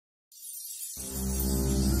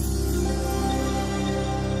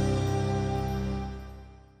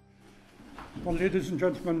Well, ladies and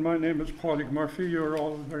gentlemen, my name is Padraig Murphy. You're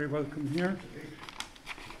all very welcome here.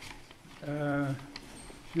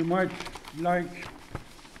 You might like,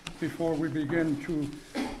 before we begin, to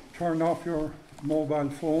turn off your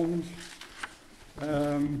mobile phones.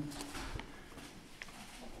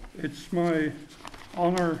 It's my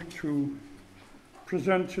honour to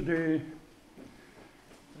present today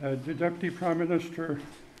the Deputy Prime Minister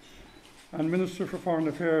and Minister for Foreign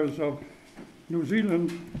Affairs of New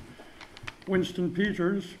Zealand, Winston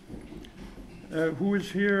Peters, who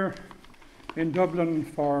is here in Dublin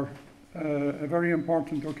for a very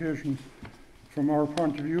important occasion from our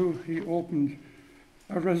point of view. He opened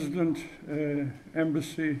a resident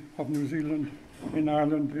embassy of New Zealand in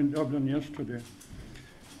Ireland in Dublin yesterday.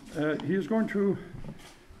 He is going to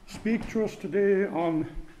speak to us today on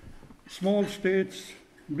small states,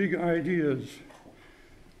 big ideas.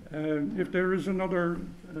 If there is another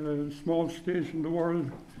small state in the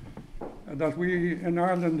world that we in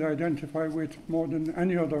Ireland identify with more than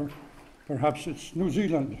any other, perhaps it's New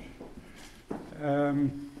Zealand.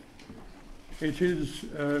 It is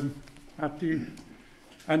at the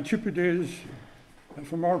antipodes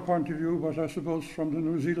from our point of view, but I suppose from the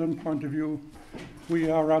New Zealand point of view, we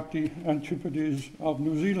are at the antipodes of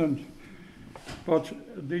New Zealand. But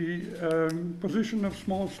the position of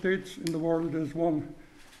small states in the world is one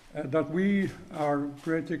that we are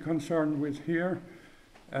greatly concerned with here.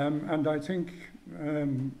 And I think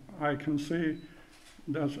I can say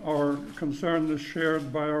that our concern is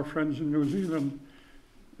shared by our friends in New Zealand.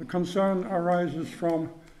 The concern arises from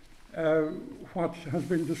what has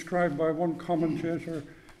been described by one commentator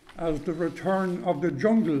as the return of the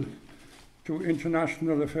jungle to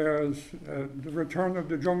international affairs. The return of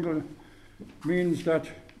the jungle means that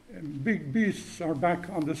big beasts are back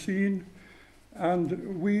on the scene,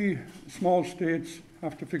 and we, small states,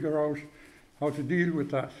 have to figure out how to deal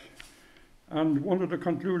with that. And one of the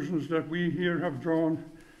conclusions that we here have drawn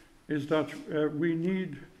is that we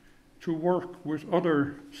need to work with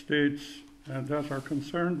other states that are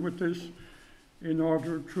concerned with this in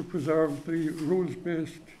order to preserve the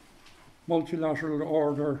rules-based multilateral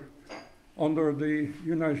order under the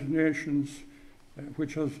United Nations,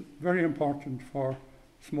 which is very important for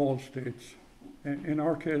small states. In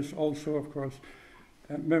our case also, of course,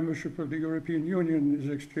 membership of the European Union is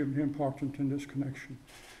extremely important in this connection.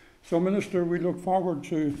 So, Minister, we look forward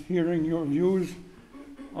to hearing your views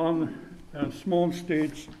on small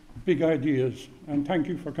states, big ideas, and thank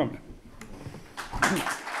you for coming.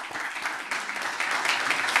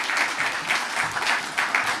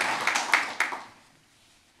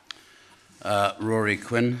 Rory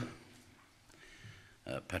Quinn,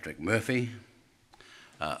 Patrick Murphy,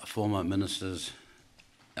 former ministers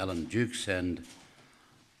Alan Dukes and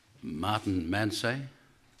Martin Mansay.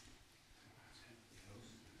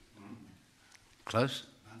 Close?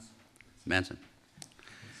 Manson.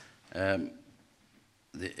 The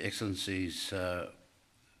Excellencies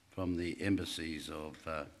from the embassies of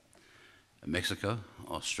Mexico,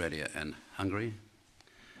 Australia and Hungary,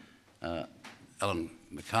 Alan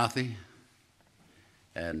McCarthy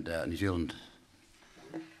and New Zealand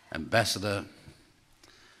Ambassador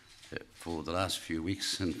for the last few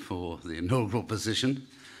weeks and for the inaugural position,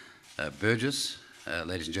 Burgess.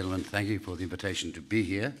 Ladies and gentlemen, thank you for the invitation to be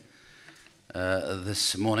here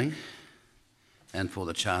this morning and for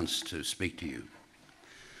the chance to speak to you.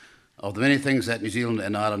 Of the many things that New Zealand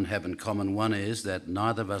and Ireland have in common, one is that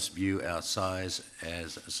neither of us view our size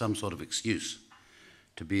as some sort of excuse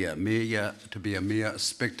to be a mere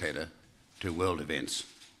spectator to world events.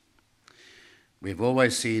 We've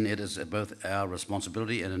always seen it as both our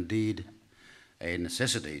responsibility and indeed a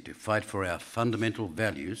necessity to fight for our fundamental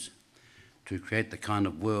values to create the kind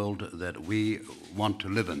of world that we want to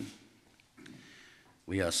live in.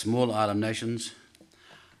 We are small island nations,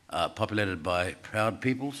 populated by proud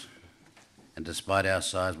peoples, and despite our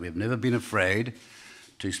size, we have never been afraid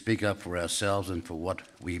to speak up for ourselves and for what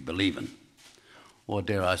we believe in, or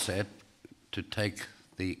dare I say it, to take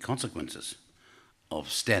the consequences of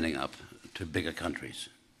standing up to bigger countries.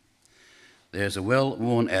 There's a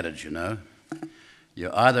well-worn adage, you know,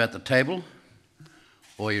 you're either at the table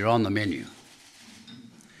or you're on the menu.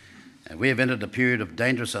 And we have entered a period of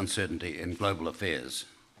dangerous uncertainty in global affairs.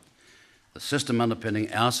 The system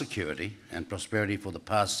underpinning our security and prosperity for the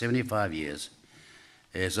past 75 years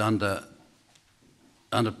is under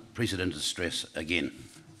unprecedented stress again.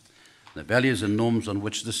 The values and norms on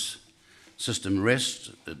which this system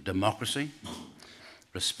rests, democracy,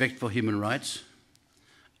 respect for human rights,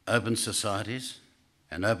 open societies,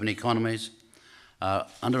 and open economies, are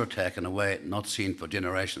under attack in a way not seen for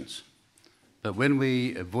generations. But when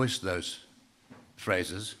we voice those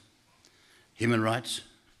phrases, human rights,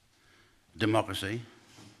 democracy,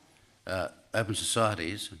 open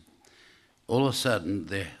societies, all of a sudden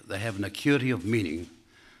they have an acuity of meaning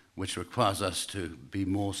which requires us to be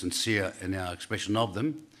more sincere in our expression of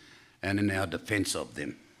them and in our defence of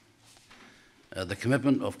them. The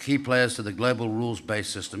commitment of key players to the global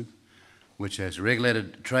rules-based system, which has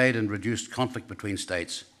regulated trade and reduced conflict between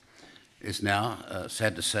states, is now,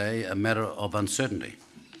 sad to say, a matter of uncertainty.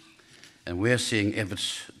 And we're seeing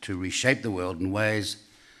efforts to reshape the world in ways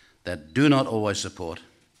that do not always support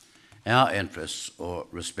our interests or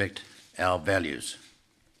respect our values.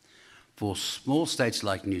 For small states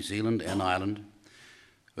like New Zealand and Ireland,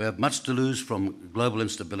 who have much to lose from global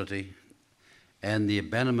instability and the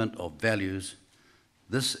abandonment of values,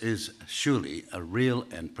 this is surely a real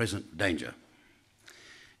and present danger.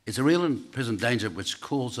 It's a real and present danger which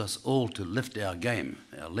calls us all to lift our game,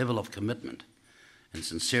 our level of commitment and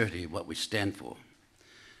sincerity of what we stand for.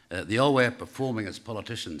 The old way of performing as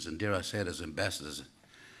politicians, and dare I say it, as ambassadors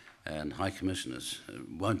and high commissioners,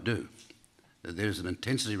 won't do. There's an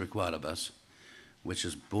intensity required of us which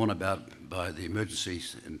is borne about by the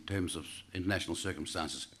emergencies in terms of international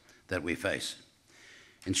circumstances that we face.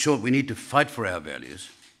 In short, we need to fight for our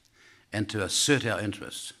values and to assert our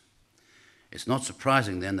interests. It's not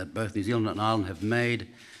surprising then that both New Zealand and Ireland have made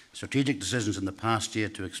strategic decisions in the past year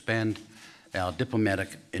to expand our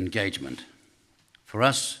diplomatic engagement. For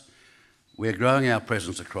us, we're growing our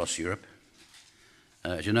presence across Europe.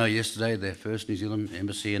 As you know, yesterday the first New Zealand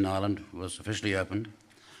embassy in Ireland was officially opened,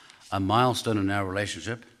 a milestone in our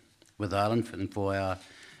relationship with Ireland and for our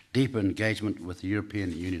deeper engagement with the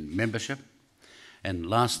European Union membership. And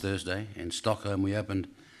last Thursday in Stockholm, we opened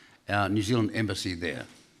our New Zealand embassy there.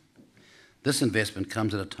 This investment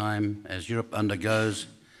comes at a time as Europe undergoes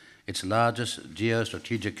its largest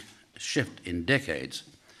geostrategic shift in decades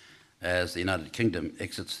as the United Kingdom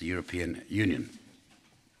exits the European Union.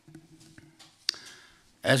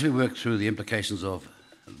 As we work through the implications of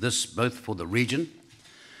this both for the region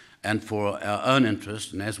and for our own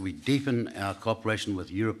interest, and as we deepen our cooperation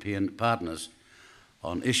with European partners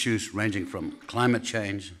on issues ranging from climate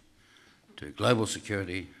change to global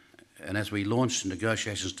security, and as we launch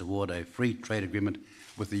negotiations toward a free trade agreement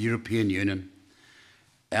with the European Union,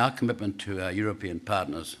 our commitment to our European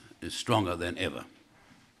partners is stronger than ever.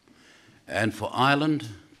 And for Ireland,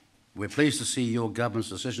 we're pleased to see your government's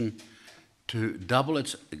decision to double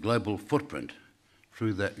its global footprint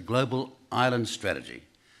through the Global Ireland Strategy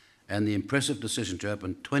and the impressive decision to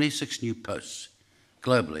open 26 new posts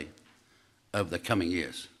globally over the coming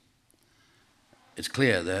years. It's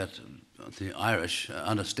clear that the Irish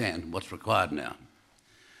understand what's required now,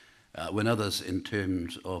 when others, in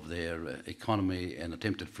terms of their economy and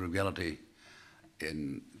attempted frugality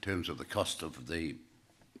in terms of the cost of the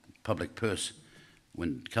public purse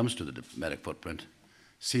when it comes to the diplomatic footprint,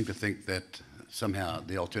 seem to think that somehow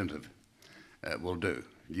the alternative will do.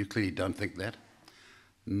 You clearly don't think that,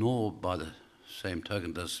 nor by the same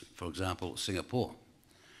token does, for example, Singapore,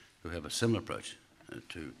 who have a similar approach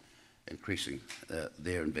to increasing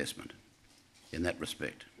their investment in that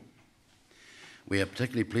respect. We are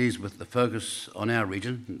particularly pleased with the focus on our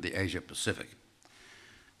region, the Asia Pacific,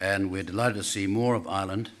 and we're delighted to see more of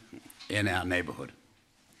Ireland in our neighbourhood.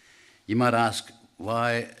 You might ask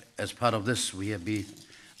why, as part of this, we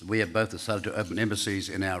have both decided to open embassies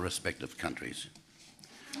in our respective countries.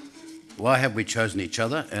 Why have we chosen each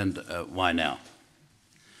other, and why now?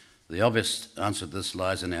 The obvious answer to this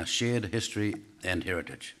lies in our shared history and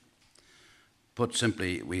heritage. Put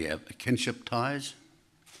simply, we have kinship ties.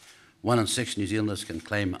 1 in 6 New Zealanders can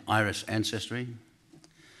claim Irish ancestry.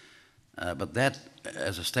 But that,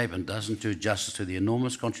 as a statement, doesn't do justice to the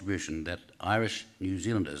enormous contribution that Irish New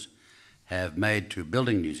Zealanders have made to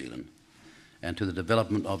building New Zealand and to the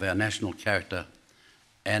development of our national character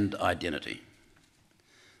and identity.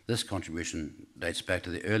 This contribution dates back to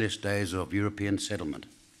the earliest days of European settlement.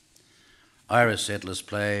 Irish settlers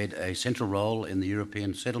played a central role in the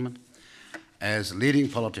European settlement as leading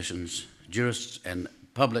politicians, jurists, and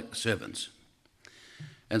public servants.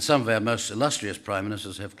 And some of our most illustrious prime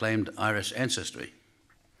ministers have claimed Irish ancestry.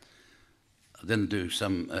 Then too,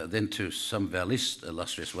 some of our least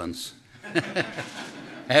illustrious ones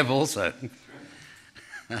have also.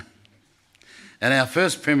 And our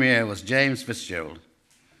first premier was James Fitzgerald,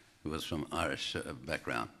 who was from Irish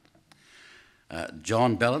background.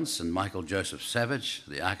 John Ballance and Michael Joseph Savage,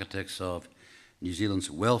 the architects of New Zealand's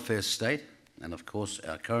welfare state, and of course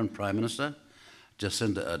our current Prime Minister,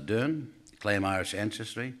 Jacinda Ardern, claim Irish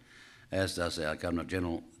ancestry, as does our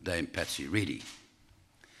Governor-General, Dame Patsy Reedy.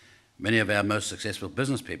 Many of our most successful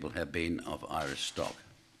business people have been of Irish stock.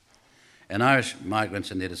 and Irish migrants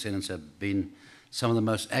and their descendants have been some of the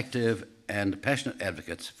most active and passionate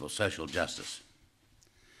advocates for social justice.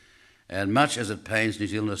 And much as it pains New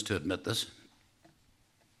Zealanders to admit this,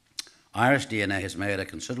 Irish DNA has made a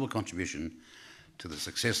considerable contribution to the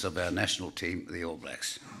success of our national team, the All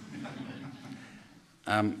Blacks.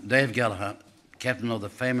 Dave Gallagher, captain of the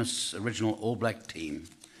famous original All Black team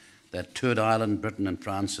that toured Ireland, Britain and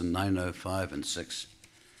France in 1905 and 6,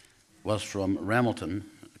 was from Ramilton,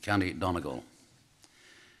 County Donegal.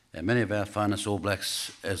 And many of our finest All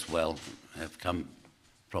Blacks as well have come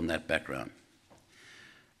from that background.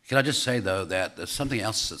 Can I just say, though, that there's something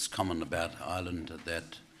else that's common about Ireland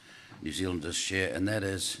that New Zealanders share, and that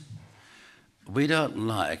is we don't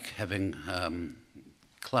like having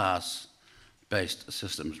class-based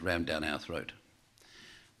systems rammed down our throat.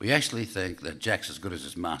 We actually think that Jack's as good as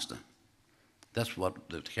his master. That's what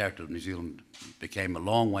the character of New Zealand became a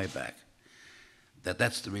long way back.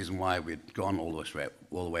 That's the reason why we'd gone all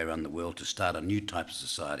the way around the world to start a new type of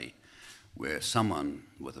society where someone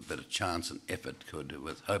with a bit of chance and effort could,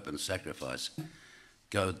 with hope and sacrifice,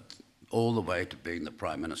 go all the way to being the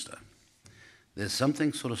Prime Minister. There's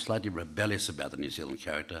something sort of slightly rebellious about the New Zealand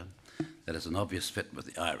character that is an obvious fit with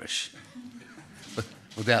the Irish,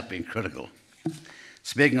 without being critical.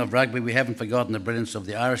 Speaking of rugby, we haven't forgotten the brilliance of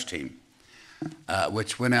the Irish team,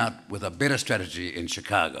 which went out with a better strategy in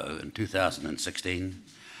Chicago in 2016,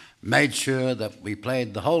 made sure that we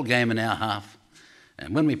played the whole game in our half,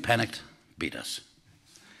 and when we panicked, beat us.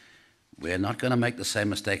 We're not going to make the same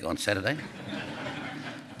mistake on Saturday,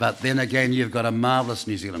 but then again, you've got a marvellous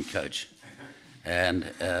New Zealand coach, and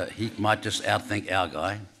he might just outthink our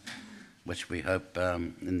guy, which we hope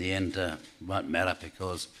in the end won't matter,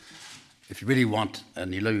 because if you really want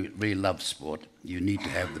and you really love sport, you need to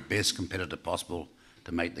have the best competitor possible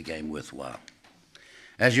to make the game worthwhile.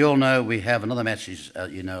 As you all know, we have another match,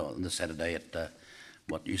 on this Saturday at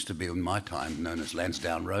what used to be in my time known as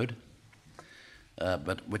Lansdowne Road,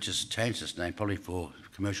 but which has changed its name probably for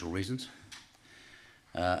commercial reasons.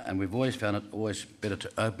 And we've always found it always better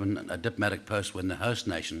to open a diplomatic post when the host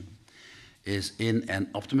nation is in an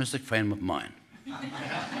optimistic frame of mind.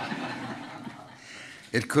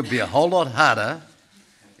 It could be a whole lot harder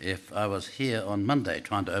if I was here on Monday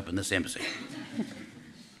trying to open this embassy.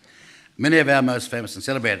 Many of our most famous and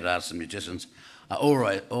celebrated artists and musicians are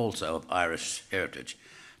also of Irish heritage.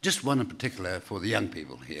 Just one in particular for the young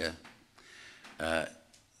people here.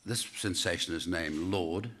 This sensation is named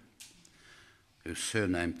Lord, whose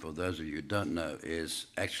surname, for those of you who don't know, is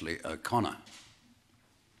actually O'Connor.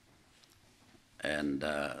 And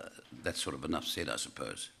that's sort of enough said, I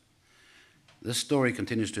suppose. This story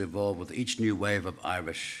continues to evolve with each new wave of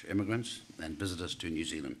Irish immigrants and visitors to New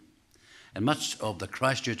Zealand. And much of the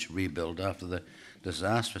Christchurch rebuild after the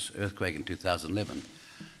disastrous earthquake in 2011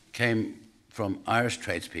 came from Irish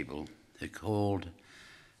tradespeople who called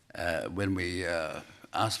when we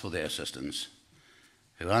asked for their assistance,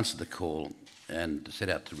 who answered the call and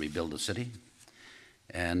set out to rebuild the city.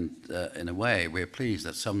 And in a way, we're pleased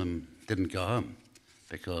that some of them didn't go home,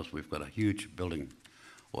 because we've got a huge building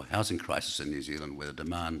or housing crisis in New Zealand where the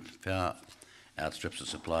demand far outstrips the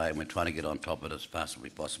supply, and we're trying to get on top of it as fast as we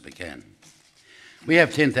possibly can. We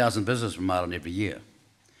have 10,000 visitors from Ireland every year,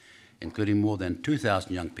 including more than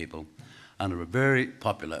 2,000 young people under a very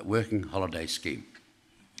popular working holiday scheme.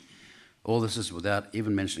 All this is without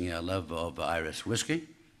even mentioning our love of Irish whiskey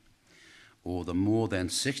or the more than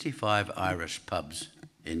 65 Irish pubs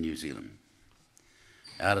in New Zealand.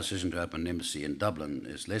 Our decision to open an embassy in Dublin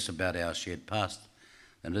is less about our shared past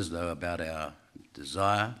than it is, though, about our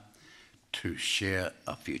desire to share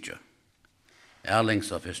a future. Our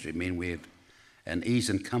links of history mean we have an ease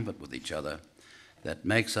and comfort with each other that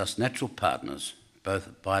makes us natural partners,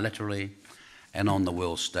 both bilaterally and on the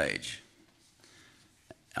world stage.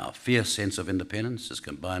 Our fierce sense of independence is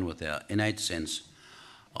combined with our innate sense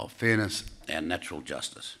of fairness and natural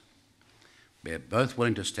justice. We are both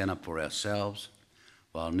willing to stand up for ourselves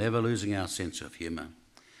while never losing our sense of humour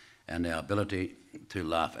and our ability to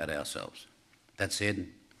laugh at ourselves. That said,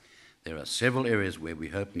 there are several areas where we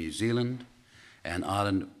hope New Zealand and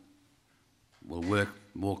Ireland will work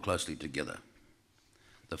more closely together.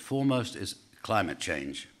 The foremost is climate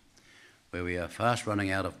change, where we are fast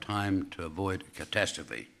running out of time to avoid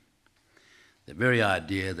catastrophe. The very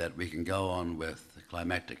idea that we can go on with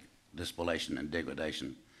climatic depopulation and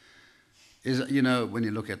degradation is, when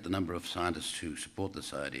you look at the number of scientists who support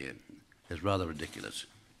this idea, is rather ridiculous.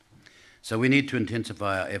 So we need to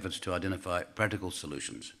intensify our efforts to identify practical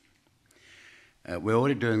solutions. We're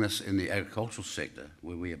already doing this in the agricultural sector,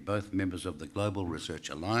 where we are both members of the Global Research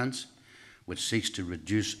Alliance, which seeks to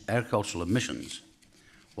reduce agricultural emissions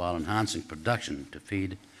while enhancing production to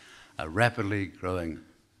feed a rapidly growing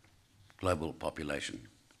global population.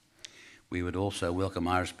 We would also welcome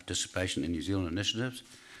Irish participation in New Zealand initiatives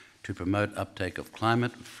to promote uptake of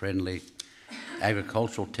climate-friendly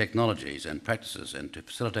agricultural technologies and practices, and to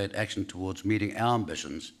facilitate action towards meeting our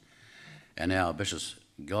ambitions and our ambitious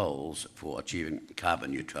goals for achieving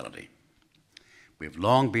carbon neutrality. We have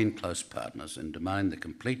long been close partners in demanding the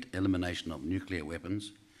complete elimination of nuclear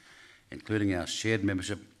weapons, including our shared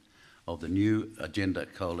membership of the New Agenda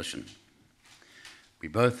Coalition. We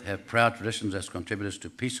both have proud traditions as contributors to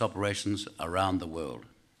peace operations around the world.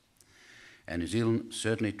 And New Zealand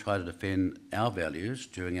certainly tried to defend our values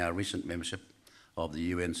during our recent membership of the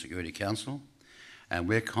UN Security Council, and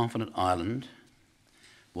we're confident Ireland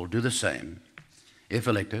will do the same if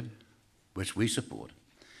elected, which we support,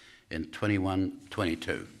 in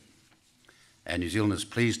 21-22. And New Zealand is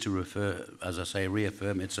pleased to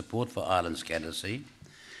reaffirm its support for Ireland's candidacy,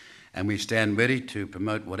 and we stand ready to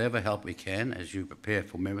promote whatever help we can as you prepare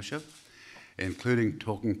for membership, including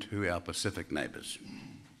talking to our Pacific neighbours.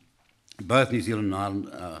 Both New Zealand and Ireland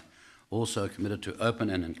are also committed to open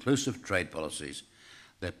and inclusive trade policies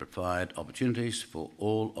that provide opportunities for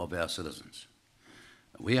all of our citizens.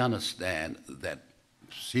 We understand that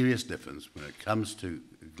serious difference when it comes to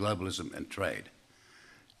globalism and trade.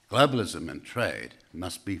 Globalism and trade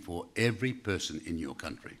must be for every person in your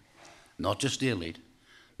country, not just the elite,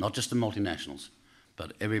 not just the multinationals,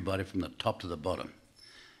 but everybody from the top to the bottom.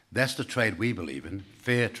 That's the trade we believe in,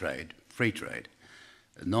 fair trade, free trade,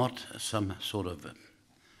 not some sort of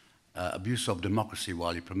abuse of democracy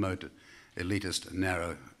while you promote elitist,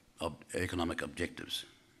 narrow economic objectives.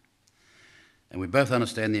 And we both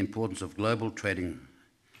understand the importance of global trading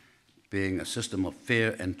being a system of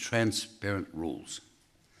fair and transparent rules.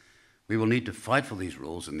 We will need to fight for these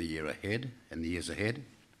rules in the year ahead, and the years ahead,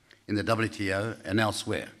 in the WTO and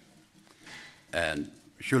elsewhere. And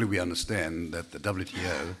surely we understand that the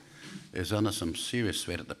WTO is under some serious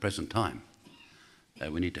threat at the present time.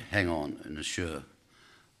 We need to hang on and ensure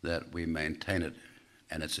that we maintain it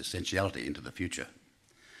and its essentiality into the future.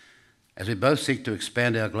 As we both seek to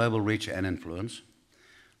expand our global reach and influence,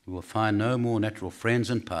 we will find no more natural friends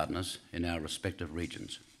and partners in our respective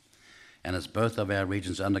regions. And as both of our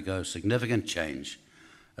regions undergo significant change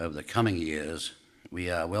over the coming years, we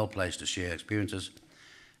are well placed to share experiences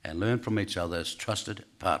and learn from each other as trusted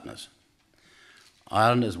partners.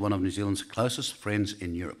 Ireland is one of New Zealand's closest friends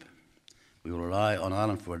in Europe. We will rely on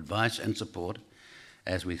Ireland for advice and support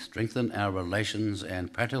as we strengthen our relations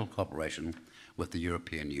and practical cooperation with the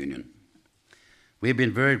European Union. We have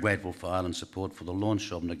been very grateful for Ireland's support for the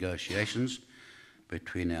launch of negotiations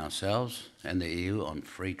between ourselves and the EU on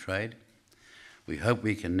free trade. We hope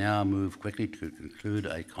we can now move quickly to conclude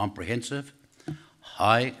a comprehensive,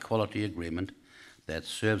 high-quality agreement that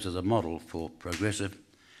serves as a model for progressive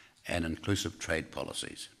and inclusive trade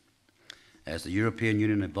policies. As the European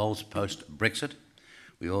Union evolves post-Brexit,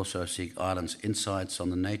 we also seek Ireland's insights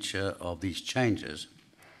on the nature of these changes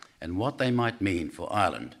and what they might mean for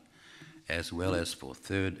Ireland, as well as for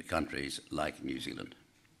third countries like New Zealand.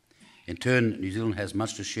 In turn, New Zealand has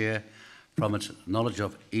much to share from its knowledge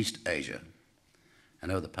of East Asia.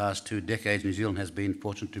 And over the past 2 decades, New Zealand has been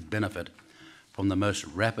fortunate to benefit from the most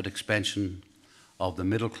rapid expansion of the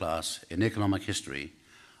middle class in economic history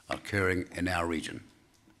occurring in our region.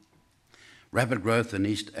 Rapid growth in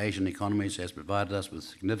East Asian economies has provided us with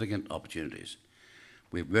significant opportunities.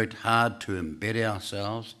 We've worked hard to embed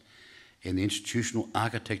ourselves in the institutional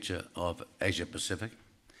architecture of Asia Pacific,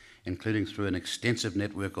 including through an extensive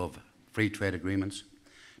network of free trade agreements,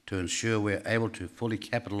 to ensure we're able to fully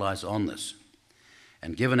capitalize on this.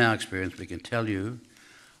 And given our experience, we can tell you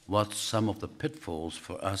what some of the pitfalls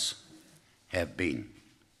for us have been.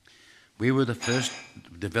 We were the first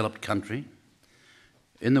developed country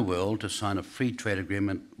in the world to sign a free trade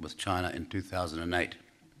agreement with China in 2008.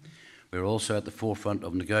 We were also at the forefront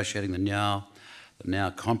of negotiating the now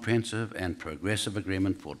comprehensive and progressive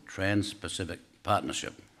agreement for Trans-Pacific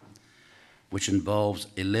Partnership, which involves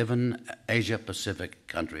 11 Asia-Pacific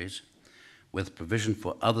countries with provision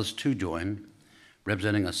for others to join,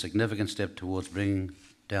 representing a significant step towards bringing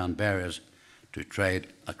down barriers to trade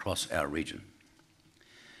across our region.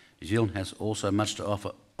 New Zealand has also much to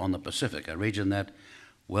offer on the Pacific, a region that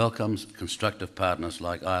welcomes constructive partners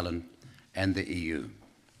like Ireland and the EU.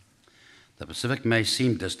 The Pacific may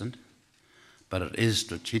seem distant, but it is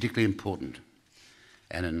strategically important,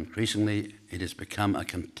 and increasingly it has become a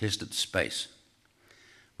contested space.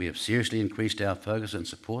 We have seriously increased our focus and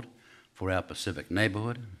support for our Pacific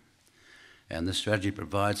neighbourhood, and this strategy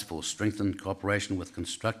provides for strengthened cooperation with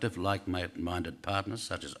constructive, like-minded partners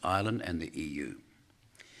such as Ireland and the EU.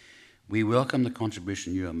 We welcome the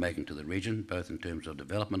contribution you are making to the region, both in terms of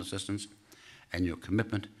development assistance and your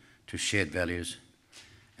commitment to shared values,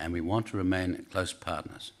 and we want to remain close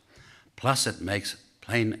partners. Plus, it makes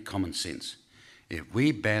plain common sense. If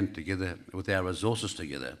we band together with our resources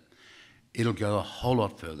together, it'll go a whole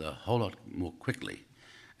lot further, a whole lot more quickly,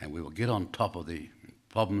 and we will get on top of the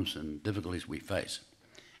problems and difficulties we face.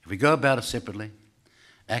 If we go about it separately,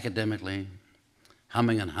 academically,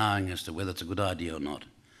 humming and hawing as to whether it's a good idea or not,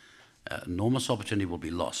 enormous opportunity will be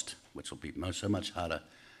lost, which will be so much harder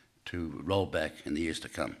to roll back in the years to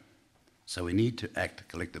come. So we need to act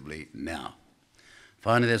collectively now.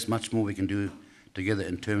 Finally, there's much more we can do together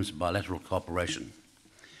in terms of bilateral cooperation.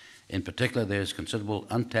 In particular, there's considerable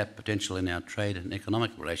untapped potential in our trade and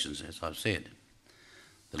economic relations, as I've said.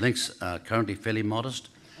 The links are currently fairly modest,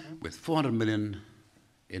 with 400 million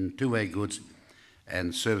in two-way goods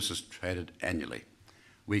and services traded annually.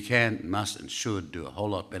 We can, must, and should do a whole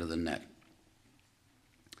lot better than that.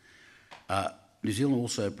 New Zealand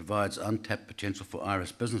also provides untapped potential for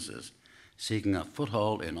Irish businesses seeking a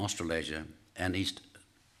foothold in Australasia and East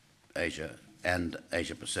Asia and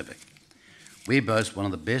Asia Pacific. We boast one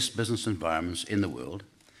of the best business environments in the world,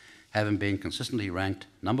 having been consistently ranked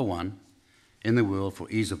 #1 in the world for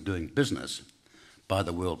ease of doing business by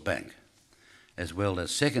the World Bank, as well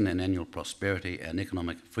as second in annual prosperity and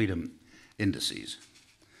economic freedom indices.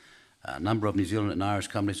 A number of New Zealand and Irish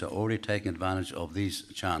companies are already taking advantage of these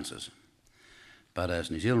chances. But as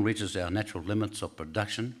New Zealand reaches our natural limits of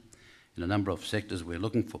production in a number of sectors, we're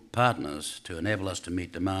looking for partners to enable us to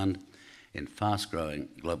meet demand in fast-growing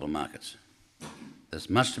global markets. There's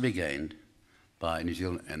much to be gained by New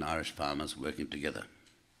Zealand and Irish farmers working together.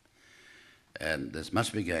 And there's much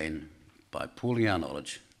to be gained by pooling our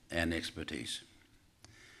knowledge and expertise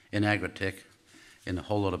in agri-tech, in a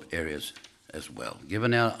whole lot of areas as well.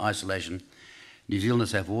 Given our isolation, New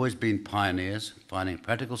Zealanders have always been pioneers, finding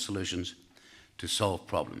practical solutions to solve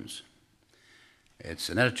problems. It's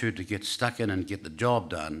an attitude to get stuck in and get the job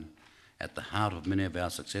done at the heart of many of our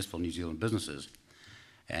successful New Zealand businesses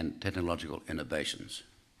and technological innovations.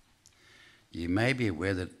 You may be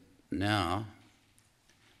aware that now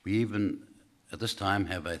we even, at this time,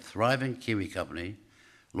 have a thriving Kiwi company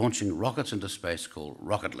launching rockets into space called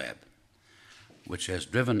Rocket Lab, which has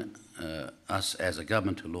driven us as a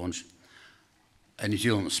government to launch a New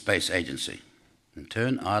Zealand Space Agency. In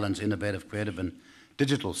turn, Ireland's innovative, creative and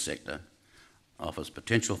digital sector offers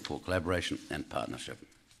potential for collaboration and partnership.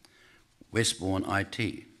 Westbourne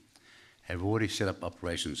IT have already set up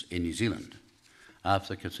operations in New Zealand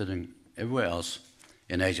after considering everywhere else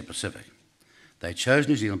in Asia Pacific. They chose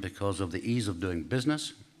New Zealand because of the ease of doing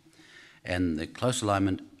business and the close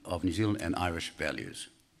alignment of New Zealand and Irish values.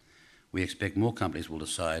 We expect more companies will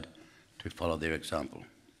decide to follow their example.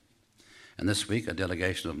 And this week, a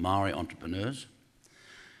delegation of Maori entrepreneurs,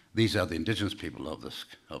 these are the indigenous people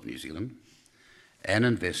of New Zealand, and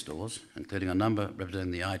investors, including a number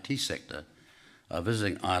representing the IT sector, are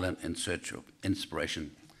visiting Ireland in search of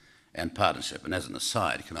inspiration and partnership. And as an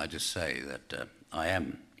aside, can I just say that I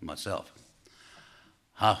am, myself,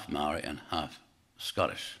 half Maori and half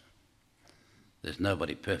Scottish. There's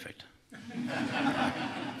nobody perfect.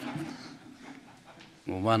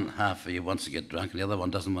 Well, one half of you wants to get drunk and the other one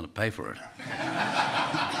doesn't want to pay for it.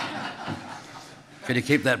 Can you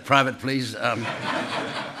keep that private, please? And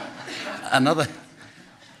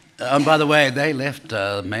by the way, they left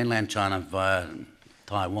mainland China via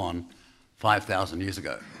Taiwan 5,000 years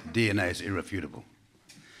ago. DNA is irrefutable.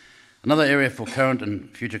 Another area for current and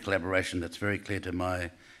future collaboration that's very clear to my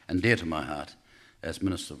and dear to my heart as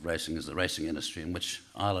Minister of Racing is the racing industry, in which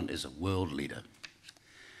Ireland is a world leader.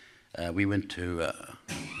 We went to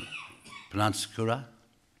Penanskura,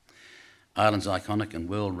 Ireland's iconic and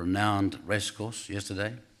world-renowned racecourse,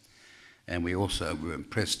 yesterday, and we also were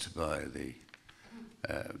impressed by the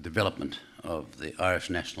development of the Irish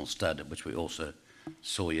National Stud, which we also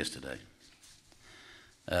saw yesterday.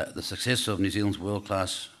 The success of New Zealand's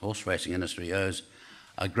world-class horse racing industry owes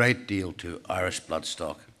a great deal to Irish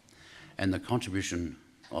bloodstock and the contribution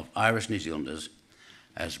of Irish New Zealanders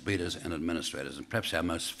as breeders and administrators. And perhaps our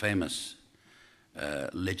most famous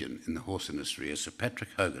legend in the horse industry is Sir Patrick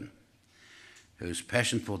Hogan, whose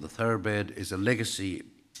passion for the thoroughbred is a legacy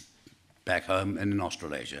back home and in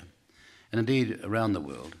Australasia, and indeed around the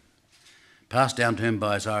world, passed down to him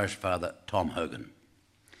by his Irish father, Tom Hogan.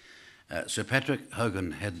 Sir Patrick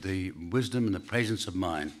Hogan had the wisdom and the presence of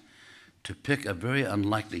mind to pick a very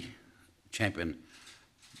unlikely champion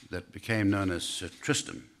that became known as Sir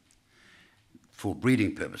Tristram for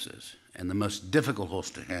breeding purposes, and the most difficult horse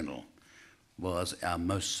to handle was our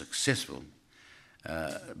most successful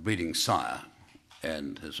breeding sire,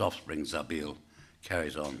 and his offspring, Zabil,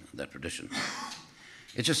 carries on that tradition.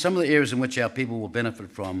 It's just some of the areas in which our people will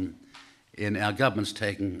benefit from in our government's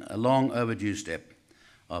taking a long overdue step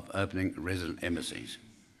of opening resident embassies.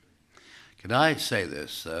 Can I say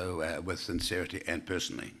this, though, with sincerity and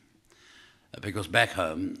personally? Because back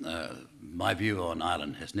home, my view on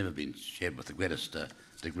Ireland has never been shared with the greatest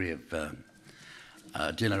degree of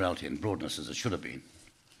generality and broadness as it should have been.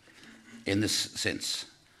 In this sense,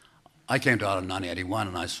 I came to Ireland in 1981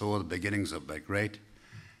 and I saw the beginnings of a great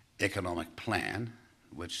economic plan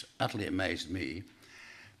which utterly amazed me,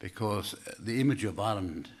 because the image of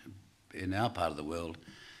Ireland in our part of the world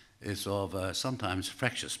is of sometimes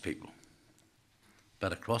fractious people.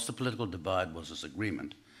 But across the political divide was this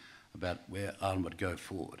agreement about where Ireland would go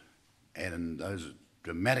forward. And in those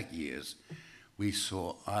dramatic years, we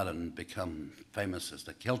saw Ireland become famous as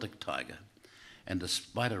the Celtic tiger. And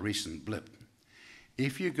despite a recent blip,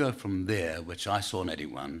 if you go from there, which I saw in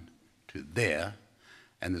 81, to there,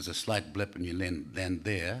 and there's a slight blip and you land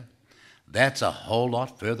there, that's a whole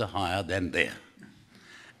lot further higher than there.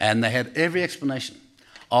 And they had every explanation.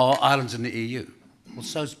 Oh, Ireland's in the EU. Well,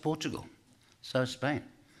 so's Portugal. So's Spain.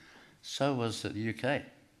 So was the UK.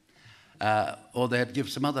 Or they'd give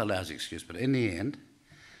some other lousy excuse. But in the end,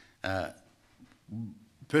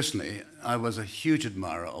 personally, I was a huge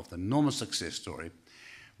admirer of the enormous success story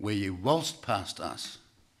where you waltzed past us,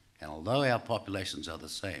 and although our populations are the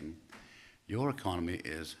same, your economy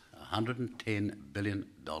is $110 billion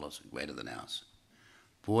greater than ours.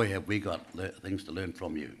 Boy, have we got things to learn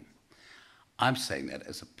from you. I'm saying that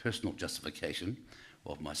as a personal justification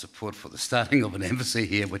of my support for the starting of an embassy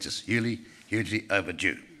here, which is hugely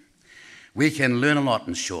overdue. We can learn a lot,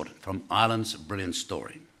 in short, from Ireland's brilliant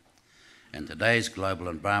story. In today's global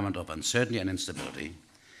environment of uncertainty and instability,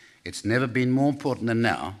 it's never been more important than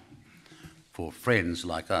now for friends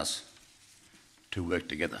like us to work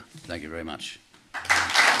together. Thank you very much.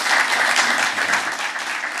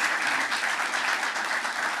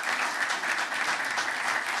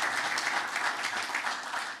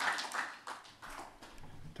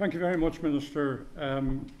 Thank you very much, Minister.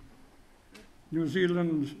 New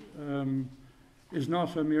Zealand is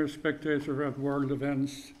not a mere spectator at world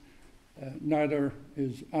events, neither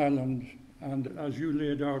is Ireland. And as you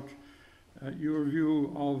laid out your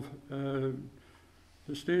view of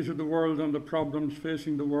the state of the world and the problems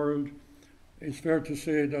facing the world, it's fair to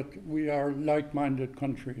say that we are like-minded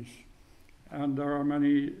countries. And there are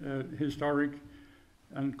many historic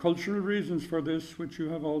and cultural reasons for this, which you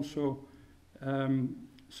have also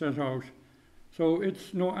set out. So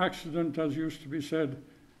it's no accident, as used to be said,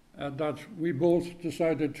 that we both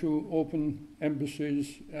decided to open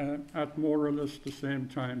embassies at more or less the same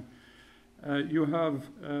time. You have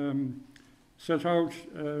set out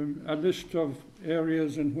a list of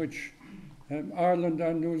areas in which Ireland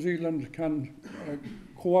and New Zealand can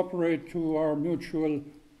cooperate to our mutual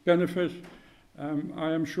benefit.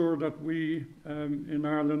 I am sure that we in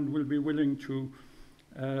Ireland will be willing to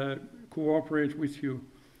cooperate with you.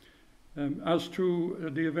 As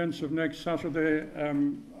to the events of next Saturday,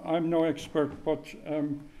 I'm no expert, but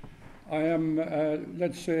I am,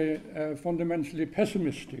 let's say, fundamentally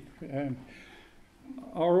pessimistic.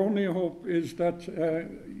 Our only hope is that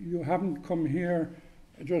you haven't come here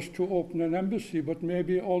just to open an embassy, but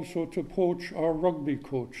maybe also to poach our rugby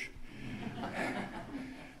coach.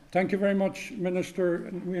 Thank you very much,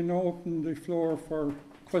 Minister. We now open the floor for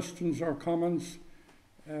questions or comments.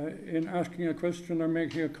 In asking a question or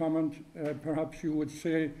making a comment, perhaps you would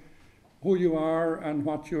say who you are and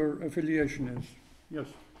what your affiliation is. Yes.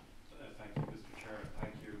 Thank you, Mr. Chair.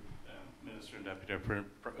 Thank you, Minister and Deputy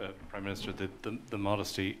Prime Minister. The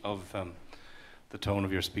modesty of the tone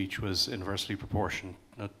of your speech was inversely proportionate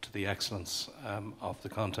to the excellence of the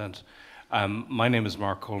content. My name is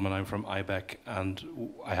Mark Coleman. I'm from IBEC,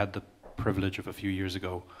 and I had the privilege of a few years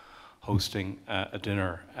ago hosting a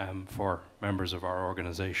dinner for members of our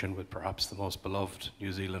organisation with perhaps the most beloved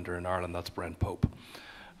New Zealander in Ireland, that's Brent Pope.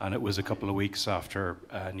 And it was a couple of weeks after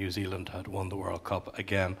New Zealand had won the World Cup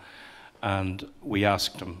again. And I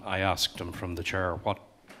asked him from the chair,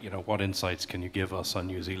 what insights can you give us on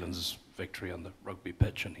New Zealand's victory on the rugby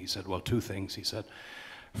pitch? And he said, well, two things. He said,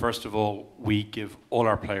 first of all, we give all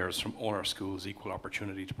our players from all our schools equal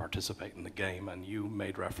opportunity to participate in the game, and you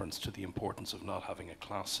made reference to the importance of not having a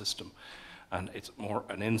class system. And it's more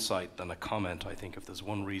an insight than a comment. I think if there's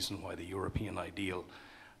one reason why the European ideal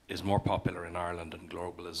is more popular in Ireland and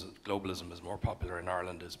globalism is more popular in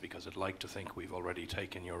Ireland is because I'd like to think we've already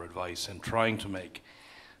taken your advice in trying to make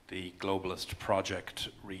the globalist project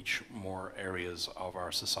reach more areas of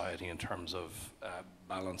our society in terms of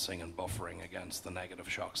balancing and buffering against the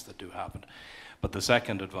negative shocks that do happen. But the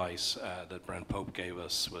second advice that Brent Pope gave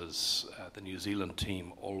us was the New Zealand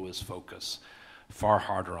team always focus far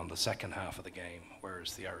harder on the second half of the game,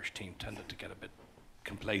 whereas the Irish team tended to get a bit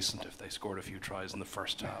complacent if they scored a few tries in the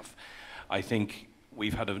first half. I think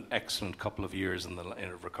we've had an excellent couple of years in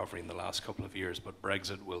recovery in the last couple of years, but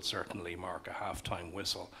Brexit will certainly mark a half-time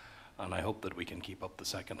whistle, and I hope that we can keep up the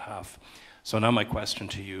second half. So now my question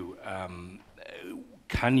to you,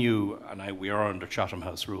 can you, and we are under Chatham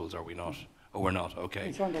House rules, are we not? Oh, we're not, okay.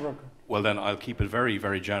 It's on the record. Well then, I'll keep it very,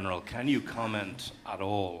 very general. Can you comment at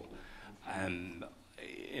all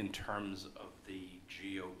in terms of the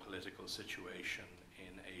geopolitical situation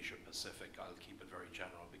in Asia Pacific? I'll keep it very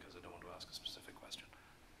general because I don't want to ask a specific question.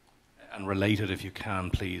 And related, if you can,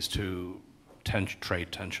 please, to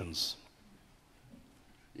trade tensions.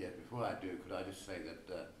 Yeah, before I do, could I just say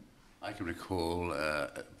that I can recall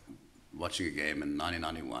watching a game in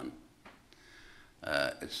 1991.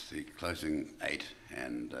 It's the closing 8,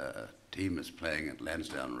 and a team is playing at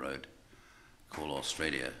Lansdowne Road called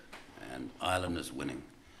Australia, and Ireland is winning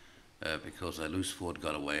because a loose forward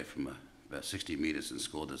got away from about 60 metres and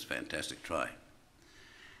scored this fantastic try.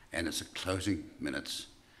 And it's a closing minutes,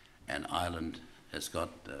 and Ireland has got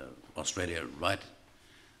Australia right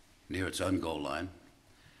near its own goal line,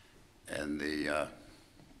 and the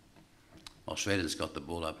Australians got the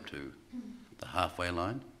ball up to the halfway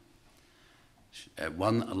line,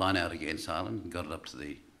 won a line out against Ireland, and got it up to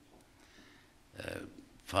the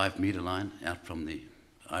 5-metre line out from the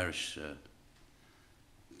Irish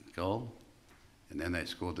goal, and then they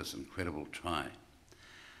scored this incredible try.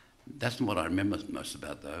 That's not what I remember most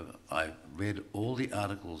about, though. I read all the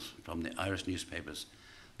articles from the Irish newspapers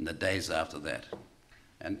in the days after that.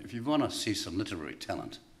 And if you want to see some literary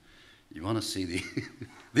talent, you want to see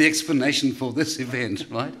the explanation for this event,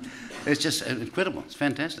 right? It's just incredible. It's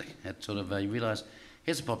fantastic. It sort of, you realise,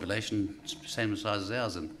 here's a population same size as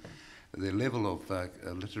ours, and the level of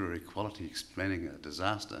literary quality explaining a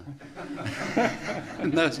disaster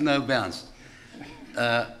knows no bounds.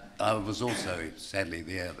 I was also, sadly,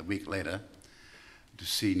 there the week later to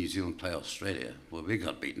see New Zealand play Australia. Well, we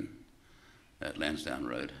got beaten at Lansdowne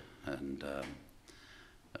Road, and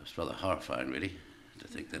it was rather horrifying, really, to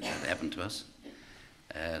think that that happened to us.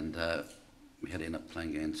 And we had to end up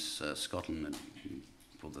playing against Scotland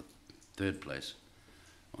for the 3rd place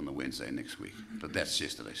on the Wednesday next week. But that's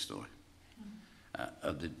yesterday's story.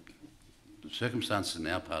 The circumstances in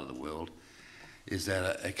our part of the world is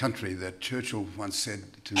that a country that Churchill once said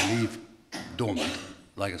to leave dormant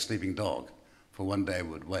like a sleeping dog for one day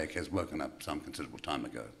would wake has woken up some considerable time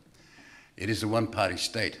ago. It is a one-party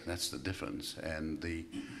state, that's the difference, and the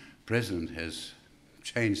President has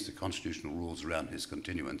changed the constitutional rules around his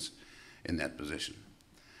continuance in that position.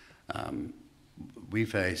 We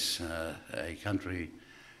face a country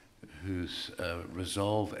whose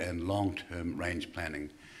resolve and long-term range planning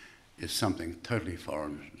is something totally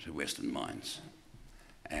foreign to Western minds.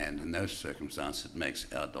 And in those circumstances, it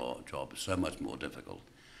makes our job so much more difficult,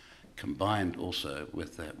 combined also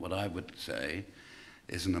with what I would say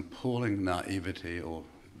is an appalling naivety or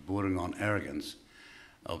bordering on arrogance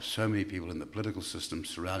of so many people in the political system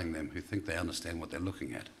surrounding them who think they understand what they're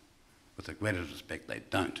looking at. With the greatest respect, they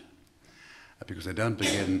don't, because they don't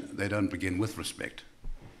begin with respect.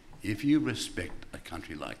 If you respect a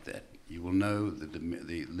country like that, you will know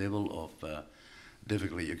the level of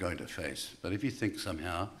difficulty you're going to face. But if you think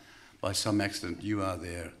somehow, by some accident, you are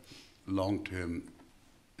their long-term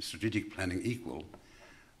strategic planning equal,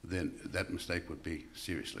 then that mistake would be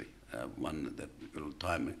seriously one that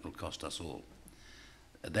will cost us all.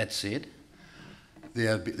 That said,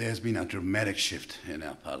 there has been a dramatic shift in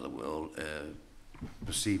our part of the world,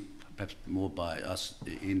 perceived perhaps more by us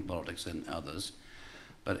in politics than others,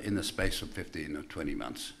 but in the space of 15 or 20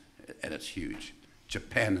 months, and it's huge.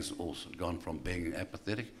 Japan has also gone from being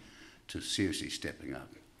apathetic to seriously stepping up.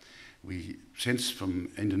 We sense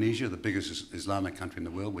from Indonesia, the biggest Islamic country in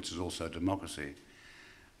the world, which is also a democracy,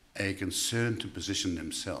 a concern to position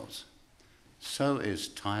themselves. So is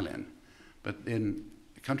Thailand. But in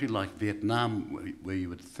a country like Vietnam, where you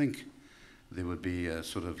would think there would be a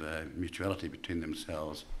sort of a mutuality between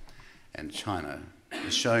themselves and China,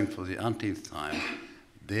 is showing for the umpteenth time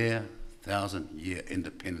their 1,000-year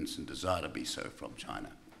independence and desire to be so from China.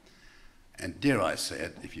 And dare I say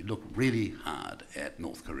it, if you look really hard at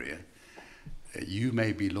North Korea, you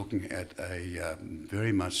may be looking at a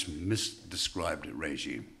very much misdescribed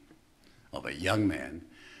regime of a young man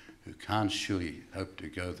who can't surely hope to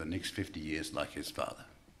go the next 50 years like his father.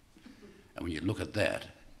 And when you look at that,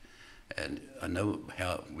 and I know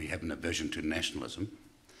how we have an aversion to nationalism,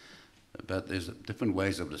 but there's different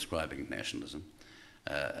ways of describing nationalism,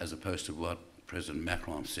 as opposed to what President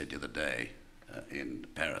Macron said the other day in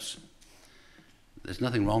Paris. There's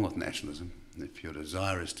nothing wrong with nationalism if your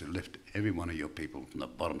desire is to lift every one of your people from the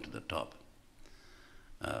bottom to the top.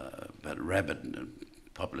 But rabid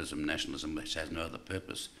populism, nationalism, which has no other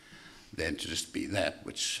purpose than to just be that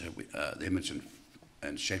which the image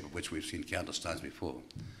and shape of which we've seen countless times before.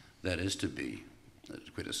 That is to be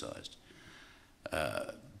criticised.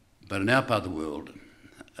 But in our part of the world,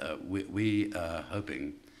 we are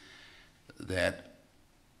hoping that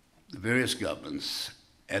the various governments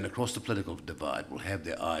and across the political divide will have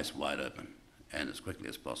their eyes wide open and as quickly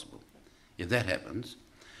as possible. If that happens,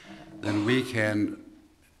 then we can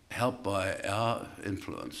help by our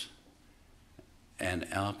influence and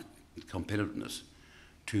our competitiveness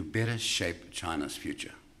to better shape China's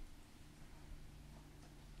future.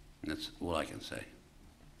 And that's all I can say.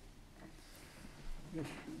 Yes.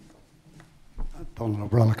 Donald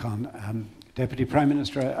O'Brolacon, Deputy Prime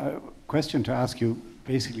Minister, a question to ask you,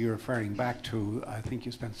 basically referring back to, I think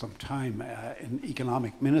you spent some time in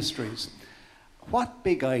economic ministries. What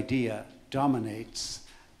big idea dominates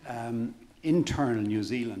internal New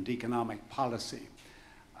Zealand economic policy?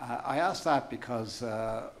 I ask that because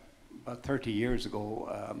about 30 years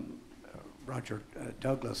ago, Roger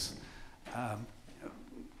Douglas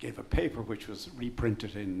gave a paper which was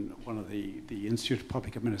reprinted in one of the Institute of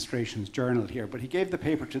Public Administration's journal here, but he gave the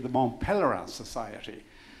paper to the Mont Pelerin Society,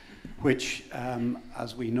 which,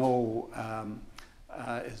 as we know,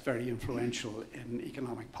 is very influential in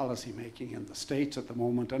economic policy making in the States at the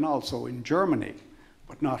moment and also in Germany,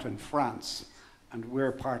 but not in France. And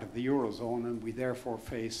we're part of the Eurozone, and we therefore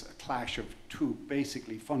face a clash of two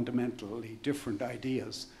basically fundamentally different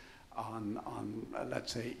ideas on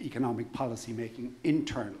let's say, economic policy making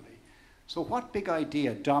internally. So what big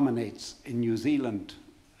idea dominates in New Zealand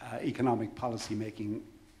economic policy making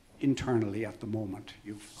internally at the moment?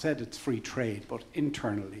 You've said it's free trade, but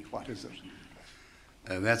internally, what is it?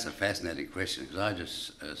 That's a fascinating question, because I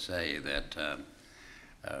just say that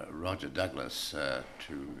Roger Douglas,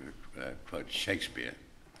 to quote Shakespeare,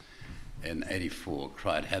 in '84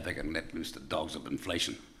 cried havoc and let loose the dogs of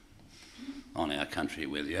inflation on our country,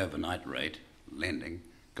 where the overnight rate, lending,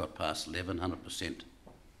 got past 1,100%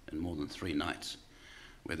 in more than 3 nights,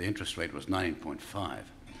 where the interest rate was 19.5.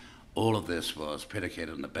 All of this was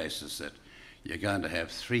predicated on the basis that you're going to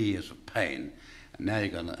have 3 years of pain, and now you're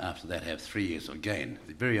going to, after that, have 3 years of gain.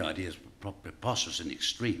 The very idea is preposterous in the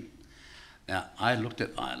extreme. Now, I looked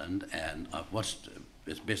at Ireland, and I've watched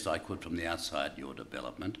as best I could from the outside your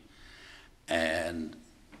development, and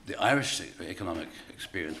the Irish economic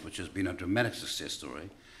experience, which has been a dramatic success story,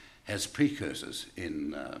 has precursors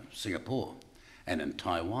in Singapore and in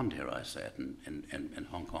Taiwan, dare I say it, and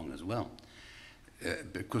Hong Kong as well,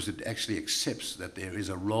 because it actually accepts that there is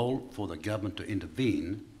a role for the government to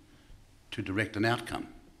intervene to direct an outcome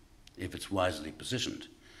if it's wisely positioned.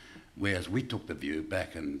 Whereas we took the view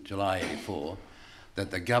back in July '84 that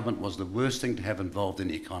the government was the worst thing to have involved in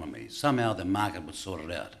the economy. Somehow the market would sort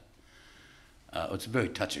it out. It's a very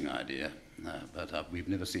touching idea, but we've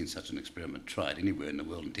never seen such an experiment tried anywhere in the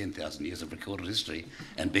world in 10,000 years of recorded history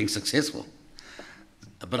and being successful.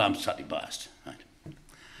 But I'm slightly biased, right?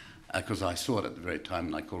 Because I saw it at the very time,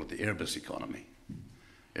 and I call it the Airbus economy.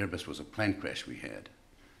 Airbus was a plane crash we had,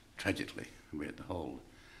 tragically. We had the whole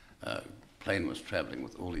plane was travelling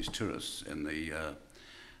with all these tourists, and the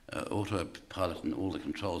autopilot and all the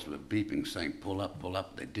controls were beeping, saying, pull up, pull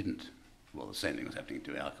up. They didn't. Well, the same thing was happening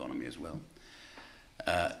to our economy as well.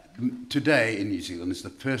 Today in New Zealand is the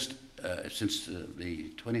first, since the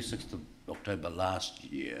 26th of October last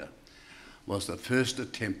year, was the first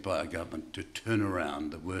attempt by a government to turn around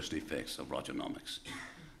the worst effects of Rogernomics.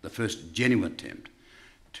 The first genuine attempt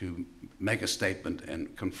to make a statement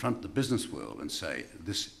and confront the business world and say,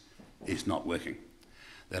 this is not working.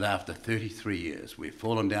 That after 33 years, we've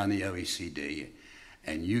fallen down the OECD,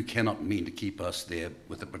 and you cannot mean to keep us there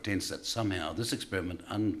with the pretense that somehow this experiment,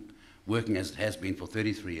 working as it has been for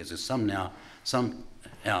 33 years, is somehow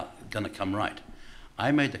going to come right.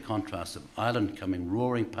 I made the contrast of Ireland coming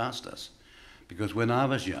roaring past us, because when I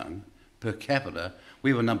was young, per capita,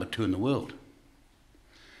 we were number 2 in the world.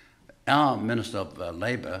 Our Minister of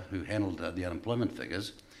Labour, who handled the unemployment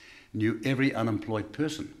figures, knew every unemployed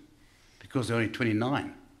person, because there were only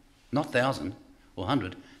 29, not 1,000 or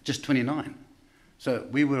 100, just 29. So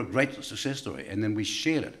we were a great success story, and then we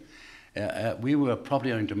shared it. We were a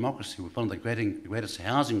property-owning democracy with one of the greatest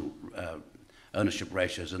housing ownership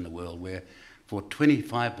ratios in the world, where for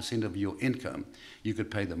 25% of your income, you could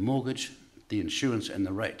pay the mortgage, the insurance, and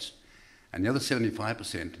the rates. And the other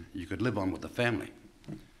 75% you could live on with the family.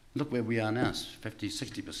 Look where we are now, 50,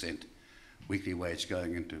 60% weekly wage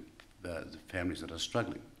going into the families that are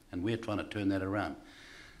struggling. And we're trying to turn that around.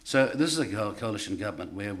 So this is a coalition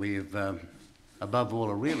government where we've, above all,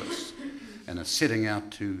 are realists and are setting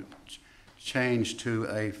out to change to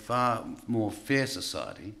a far more fair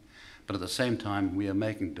society, but at the same time we are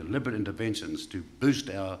making deliberate interventions to boost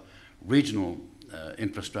our regional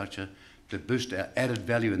infrastructure, to boost our added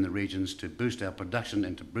value in the regions, to boost our production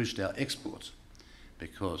and to boost our exports.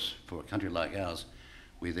 Because for a country like ours,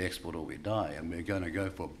 we either export or we die, and we're going to go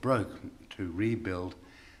for broke to rebuild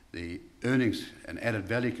the earnings and added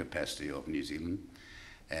value capacity of New Zealand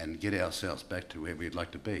and get ourselves back to where we'd like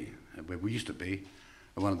to be, where we used to be,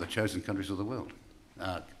 one of the chosen countries of the world.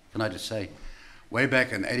 Can I just say, way back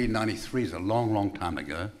in 1893, is a long, long time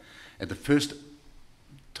ago, at the first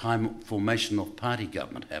time formation of party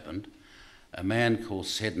government happened, a man called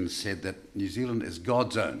Seddon said that New Zealand is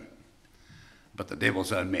God's own, but the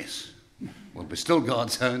devil's own mess. Well, we're still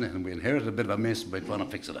God's own, and we inherited a bit of a mess, but we're trying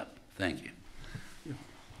to fix it up. Thank you.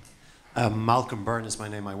 Malcolm Byrne is my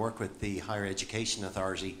name. I work with the Higher Education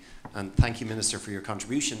Authority, and thank you, Minister, for your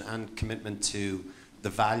contribution and commitment to the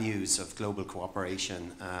values of global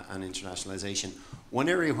cooperation and internationalisation. One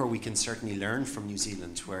area where we can certainly learn from New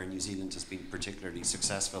Zealand, where New Zealand has been particularly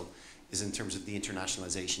successful, is in terms of the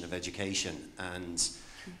internationalisation of education. And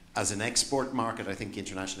as an export market, I think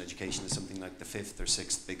international education is something like the 5th or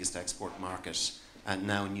 6th biggest export market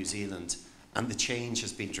now in New Zealand. And the change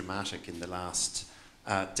has been dramatic in the last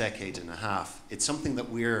decade and a half. It's something that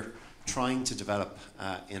we're trying to develop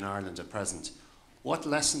in Ireland at present. What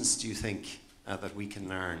lessons do you think that we can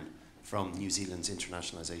learn from New Zealand's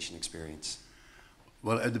internationalisation experience?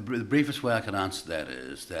 Well, the briefest way I can answer that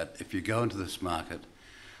is that if you go into this market,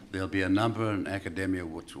 there'll be a number in academia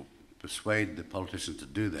which will persuade the politicians to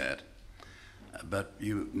do that, but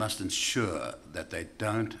you must ensure that they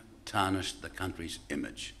don't tarnish the country's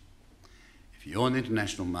image. If you're in the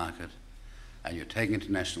international market and you're taking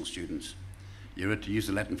international students, you're, to use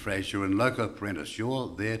the Latin phrase, you're in loco parentis. You're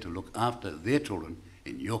there to look after their children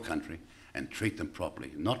in your country and treat them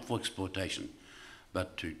properly, not for exploitation,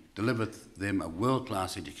 but to deliver them a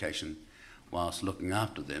world-class education whilst looking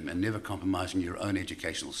after them and never compromising your own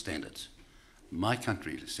educational standards. My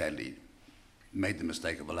country, sadly, made the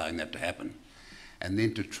mistake of allowing that to happen. And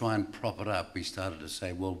then to try and prop it up, we started to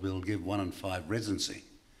say, well, we'll give 1 in 5 residency.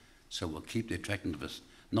 So we'll keep the attractiveness,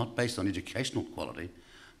 not based on educational quality,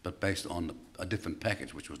 but based on a different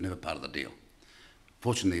package, which was never part of the deal.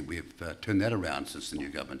 Fortunately, we've turned that around since the new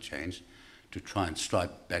government changed to try and strive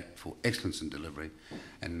back for excellence in delivery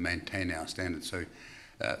and maintain our standards. So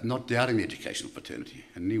not doubting the educational fraternity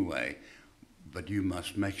in any way, but you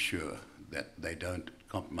must make sure that they don't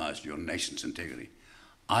compromise your nation's integrity.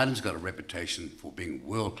 Ireland's got a reputation for being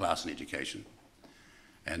world-class in education.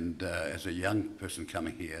 And as a young person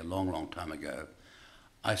coming here a long, long time ago,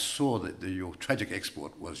 I saw that your tragic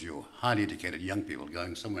export was your highly educated young people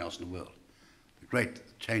going somewhere else in the world. The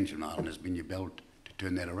great change in Ireland has been you've been able to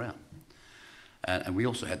turn that around. And we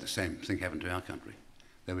also had the same thing happen to our country.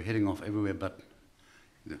 They were heading off everywhere but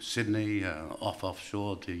Sydney,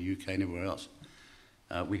 offshore to UK and everywhere else.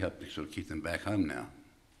 We hope to sort of keep them back home now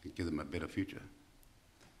and give them a better future.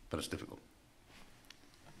 But it's difficult.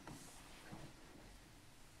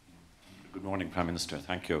 Good morning, Prime Minister.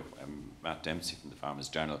 Thank you. I'm Matt Dempsey from the Farmers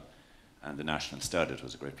Journal and the National Stud. It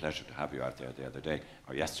was a great pleasure to have you out there the other day,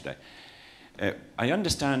 or yesterday. I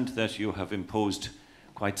understand that you have imposed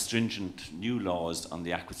quite stringent new laws on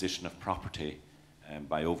the acquisition of property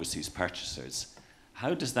by overseas purchasers.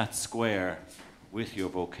 How does that square with your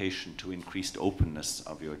vocation to increased openness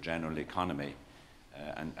of your general economy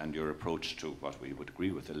and your approach to what we would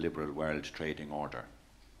agree with, a liberal world trading order?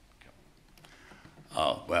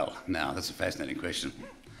 Oh, well, now, that's a fascinating question.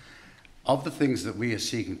 Of the things that we are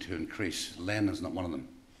seeking to increase, land is not one of them.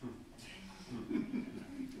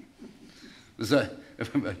 So,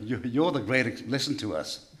 you're the great, listen to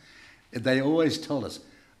us. They always told us,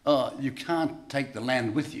 oh, you can't take the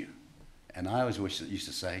land with you. And I always used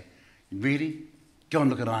to say, really? Go and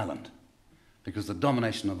look at Ireland. Because the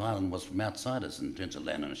domination of Ireland was from outsiders in terms of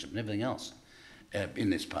land ownership and everything else in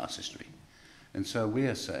this past history. And so we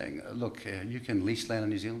are saying, look, you can lease land in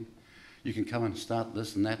New Zealand. You can come and start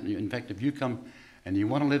this and that. And in fact, if you come and you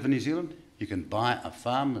want to live in New Zealand, you can buy a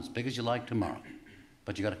farm as big as you like tomorrow.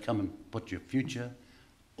 But you've got to come and put your future,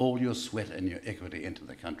 all your sweat and your equity into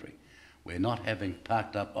the country. We're not having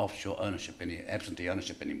parked up offshore ownership, absentee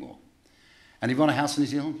ownership anymore. And if you want a house in New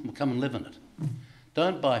Zealand, well, come and live in it.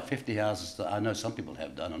 Don't buy 50 houses that I know some people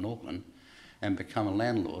have done in Auckland and become a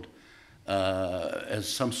landlord as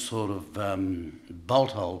some sort of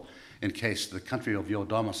bolt hole in case the country of your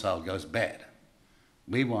domicile goes bad.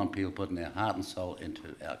 We want people putting their heart and soul into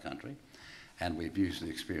our country, and we've used the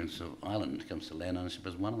experience of Ireland when it comes to land ownership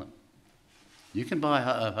as one of them. You can buy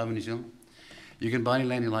a home in New Zealand. You can buy any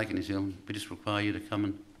land you like in New Zealand. We just require you to come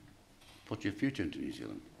and put your future into New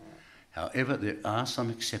Zealand. However, there are some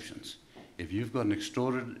exceptions. If you've got an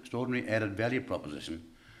extraordinary added value proposition,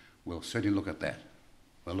 we'll certainly look at that.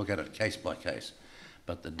 We'll look at it case by case.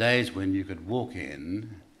 But the days when you could walk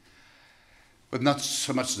in with not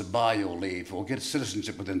so much as a buy your leave or get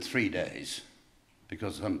citizenship within 3 days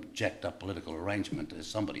because of some jacked up political arrangement, as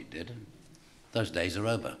somebody did, those days are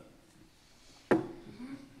over.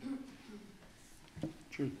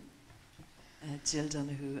 Jill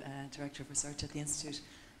Donoghue, Director of Research at the Institute.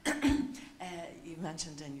 You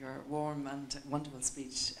mentioned in your warm and wonderful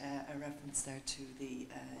speech a reference there to the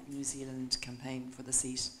New Zealand campaign for the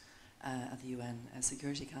seat at the UN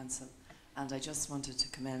Security Council. And I just wanted to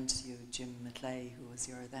commend to you Jim McClay, who was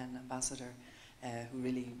your then ambassador, who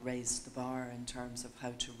really raised the bar in terms of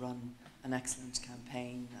how to run an excellent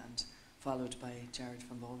campaign, and followed by Jared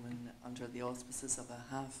van Bowman under the auspices of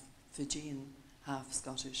a half Fijian, half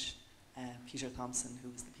Scottish Peter Thompson, who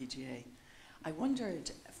was the PGA. I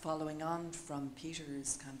wondered, following on from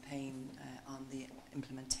Peter's campaign on the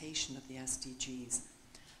implementation of the SDGs,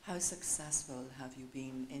 how successful have you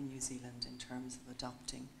been in New Zealand in terms of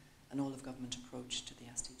adopting an all-of-government approach to the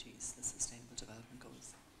SDGs, the Sustainable Development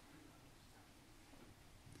Goals?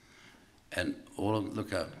 And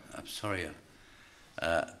look, I'm sorry,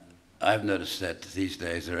 I've noticed that these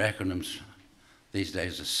days their acronyms these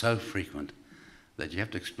days are so frequent that you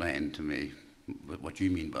have to explain to me what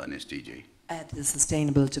you mean by an SDG. The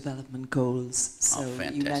Sustainable Development Goals. So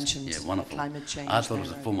you mentioned climate change. I thought it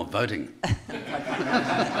was a form of voting.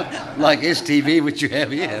 Like STV, which you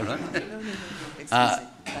have here, right? No.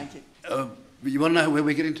 Thank you. You want to know where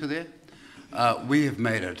we're getting to there? We have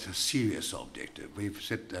made it a serious objective. We've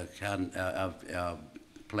set our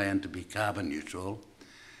plan to be carbon neutral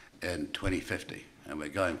in 2050, and we're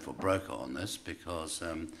going for broke on this because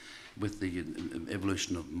with the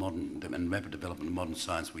evolution of modern and rapid development of modern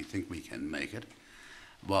science, we think we can make it,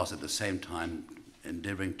 whilst at the same time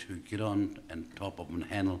endeavouring to get on and top of and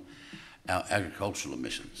handle our agricultural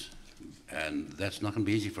emissions. And that's not going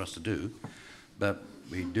to be easy for us to do, but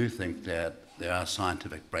we do think that there are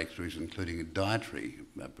scientific breakthroughs, including dietary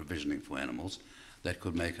provisioning for animals, that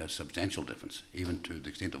could make a substantial difference, even to the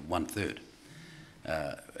extent of 1/3.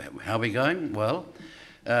 How are we going? Well,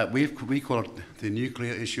 we call it the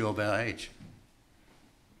nuclear issue of our age,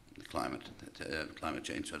 the climate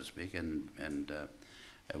change, so to speak, and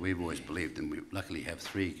we've always believed, and we luckily have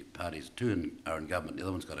 3 parties, 2 are in government, the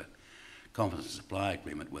other one's got a confidence and supply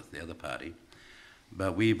agreement with the other party,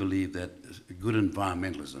 but we believe that good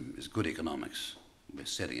environmentalism is good economics. We're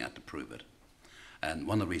setting out to prove it. And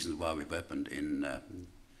one of the reasons why we've opened in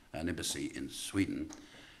an embassy in Sweden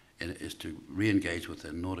is to re-engage with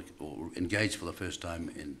the Nordic, or engage for the first time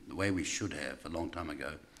in the way we should have a long time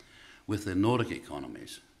ago, with the Nordic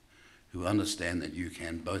economies, who understand that you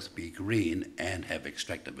can both be green and have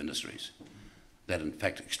extractive industries. That in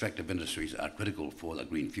fact extractive industries are critical for the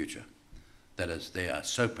green future. That is, they are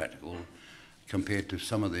so practical compared to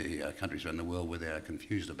some of the countries around the world where they are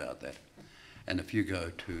confused about that. And if you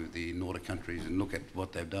go to the Nordic countries and look at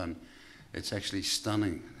what they've done, it's actually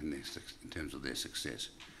stunning in terms of their success.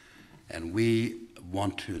 And we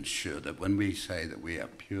want to ensure that when we say that we are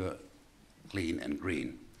pure, clean and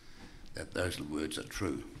green, that those words are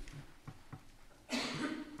true.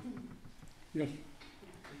 Yes.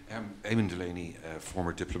 Eamon Delaney,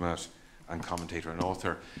 former diplomat and commentator and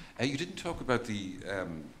author. You didn't talk about the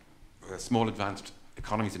Small Advanced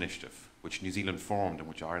Economies Initiative, which New Zealand formed and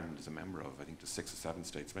which Ireland is a member of. I think there's 6 or 7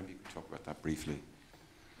 states. Maybe you could talk about that briefly.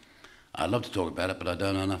 I'd love to talk about it, but I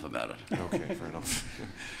don't know enough about it. Okay, fair enough.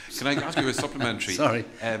 Can I ask you a supplementary? Sorry.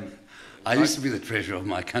 I used to be the treasurer of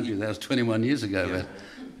my country. That was 21 years ago. Yeah. But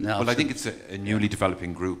now well, I think it's a newly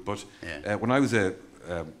developing group. But when I was a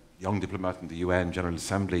young diplomat in the UN General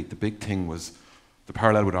Assembly, the big thing was the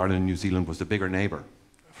parallel with Ireland and New Zealand was the bigger neighbour,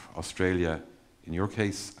 Australia in your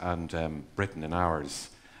case, and Britain in ours.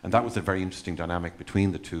 And that was a very interesting dynamic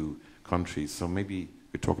between the 2 countries. So maybe you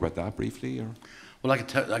could talk about that briefly, or. Well, I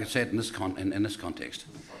could say it in this context.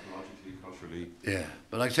 Psychologically, culturally. Yeah,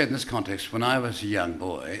 but like I said, in this context, when I was a young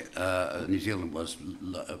boy, New Zealand was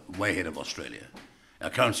way ahead of Australia.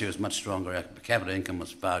 Our currency was much stronger, our per capita income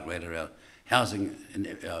was far greater, our housing,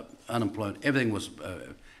 unemployment, everything was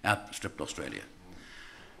outstripped Australia.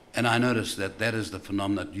 And I noticed that is the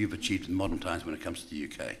phenomenon that you've achieved in modern times when it comes to the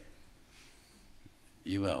UK.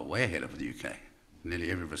 You are way ahead of the UK, in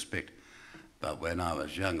nearly every respect. But when I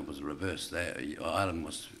was young, it was the reverse. Ireland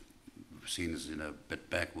was seen as a bit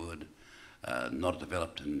backward, not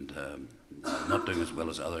developed, and not doing as well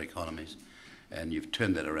as other economies. And you've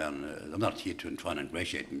turned that around. I'm not here to try and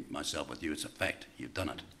ingratiate myself with you. It's a fact. You've done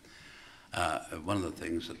it. One of the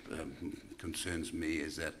things that concerns me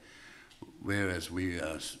is that whereas we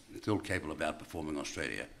are still capable of outperforming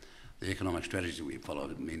Australia, the economic strategies we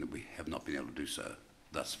followed mean that we have not been able to do so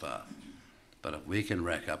thus far. But if we can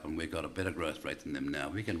rack up, and we've got a better growth rate than them now,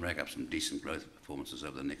 we can rack up some decent growth performances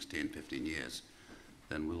over the next 10, 15 years,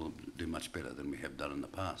 then we'll do much better than we have done in the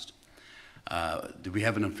past. Do we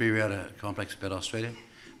have an inferiority complex about Australia?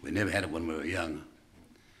 We never had it when we were young.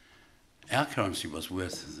 Our currency was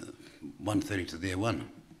worth 130 to their one.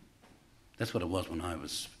 That's what it was when I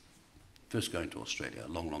was first going to Australia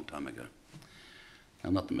a long, long time ago.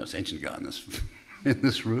 I'm not the most ancient guy in this, in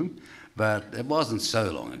this room, but it wasn't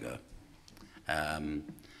so long ago. And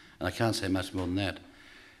I can't say much more than that.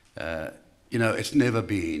 It's never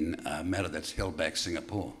been a matter that's held back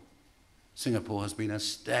Singapore. Singapore has been a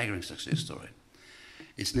staggering success story.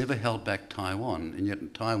 It's never held back Taiwan, and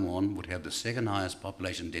yet Taiwan would have the second highest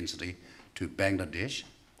population density to Bangladesh,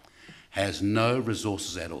 has no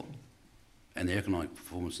resources at all. And the economic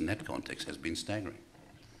performance in that context has been staggering.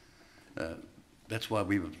 That's why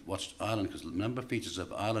we've watched Ireland, because the number of features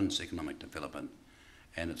of Ireland's economic development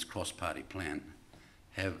and its cross-party plan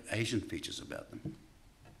have Asian features about them.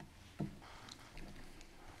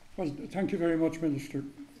 Well, thank you very much, Minister.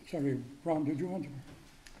 Sorry, Ron, did you want to?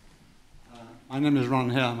 My name is Ron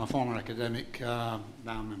Hill. I'm a former academic. Now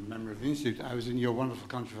I'm a member of the Institute. I was in your wonderful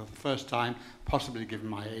country for the first time, possibly given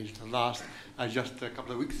my age, the last, just a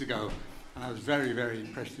couple of weeks ago. And I was very, very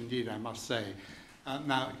impressed indeed, I must say.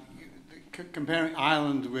 Now, comparing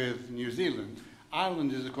Ireland with New Zealand,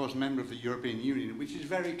 Ireland is, of course, a member of the European Union, which is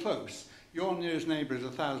very close. Your nearest neighbour is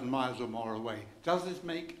 1,000 miles or more away. Does this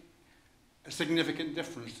make a significant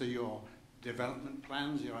difference to your development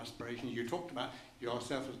plans, your aspirations? You talked about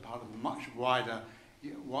yourself as part of a much wider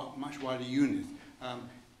unit.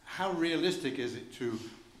 How realistic is it to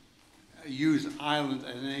use Ireland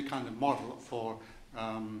as any kind of model for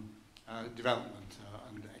development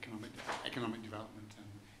and economic development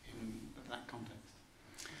in that context?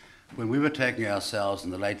 When we were taking ourselves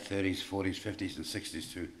in the late 30s, 40s, 50s and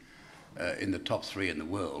 60s to in the top 3 in the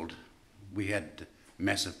world, we had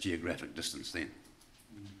massive geographic distance then.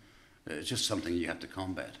 It's just something you have to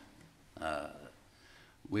combat.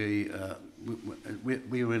 We are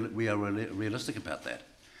realistic about that.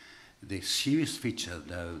 The serious feature,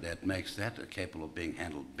 though, that makes that capable of being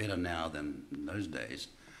handled better now than in those days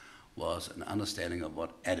was an understanding of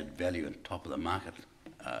what added value and top of the market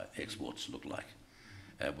exports look like,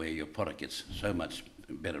 where your product gets so much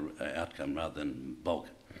better outcome rather than bulk,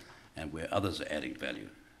 and where others are adding value.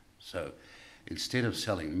 So instead of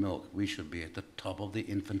selling milk, we should be at the top of the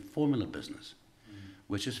infant formula business,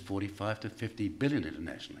 which is 45 to 50 billion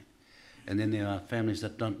internationally. And then there are families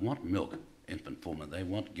that don't want milk, infant formula. They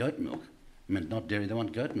want goat milk. I mean, not dairy, they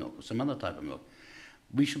want goat milk or some other type of milk.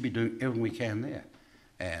 We should be doing everything we can there.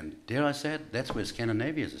 And dare I say it, that's where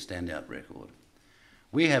Scandinavia is a standout record.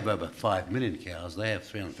 We have over 5 million cows, they have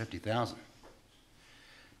 350,000.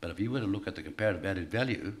 But if you were to look at the comparative added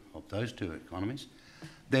value of those two economies,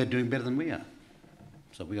 they're doing better than we are.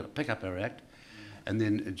 So we've got to pick up our act, and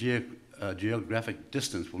then geographic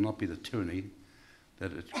distance will not be the tyranny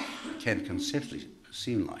that it can conceptually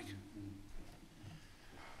seem like.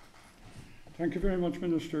 Thank you very much,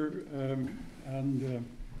 Minister, and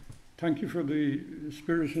thank you for the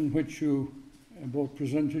spirit in which you both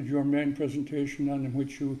presented your main presentation and in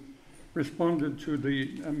which you responded to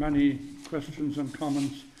the many questions and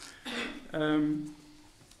comments.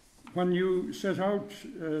 When you set out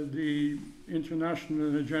the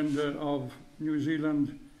international agenda of New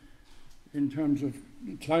Zealand in terms of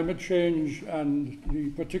climate change and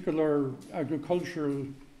the particular agricultural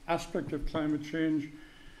aspect of climate change,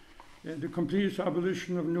 the complete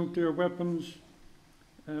abolition of nuclear weapons,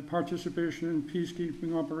 participation in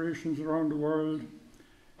peacekeeping operations around the world,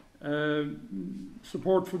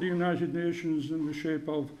 support for the United Nations in the shape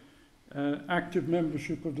of active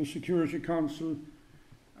membership of the Security Council,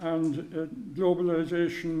 and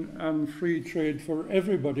globalization and free trade for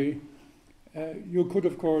everybody, you could,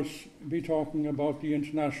 of course, be talking about the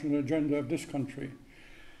international agenda of this country.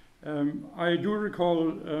 I do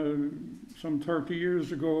recall some 30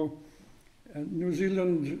 years ago, New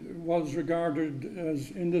Zealand was regarded as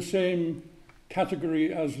in the same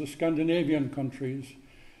category as the Scandinavian countries,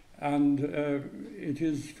 and it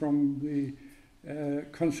is from the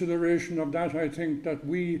consideration of that, I think, that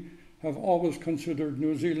we have always considered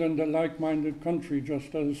New Zealand a like-minded country,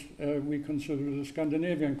 just as we consider the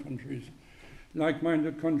Scandinavian countries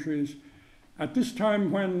like-minded countries. At this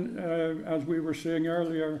time when, as we were saying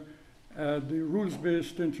earlier, the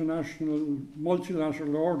rules-based international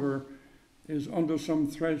multilateral order is under some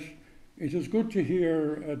threat, it is good to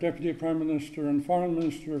hear Deputy Prime Minister and Foreign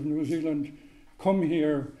Minister of New Zealand come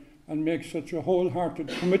here and make such a wholehearted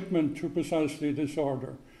commitment to precisely this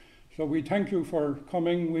order. So we thank you for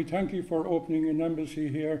coming, we thank you for opening an embassy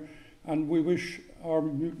here, and we wish our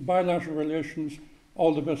bilateral relations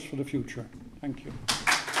all the best for the future. Thank you.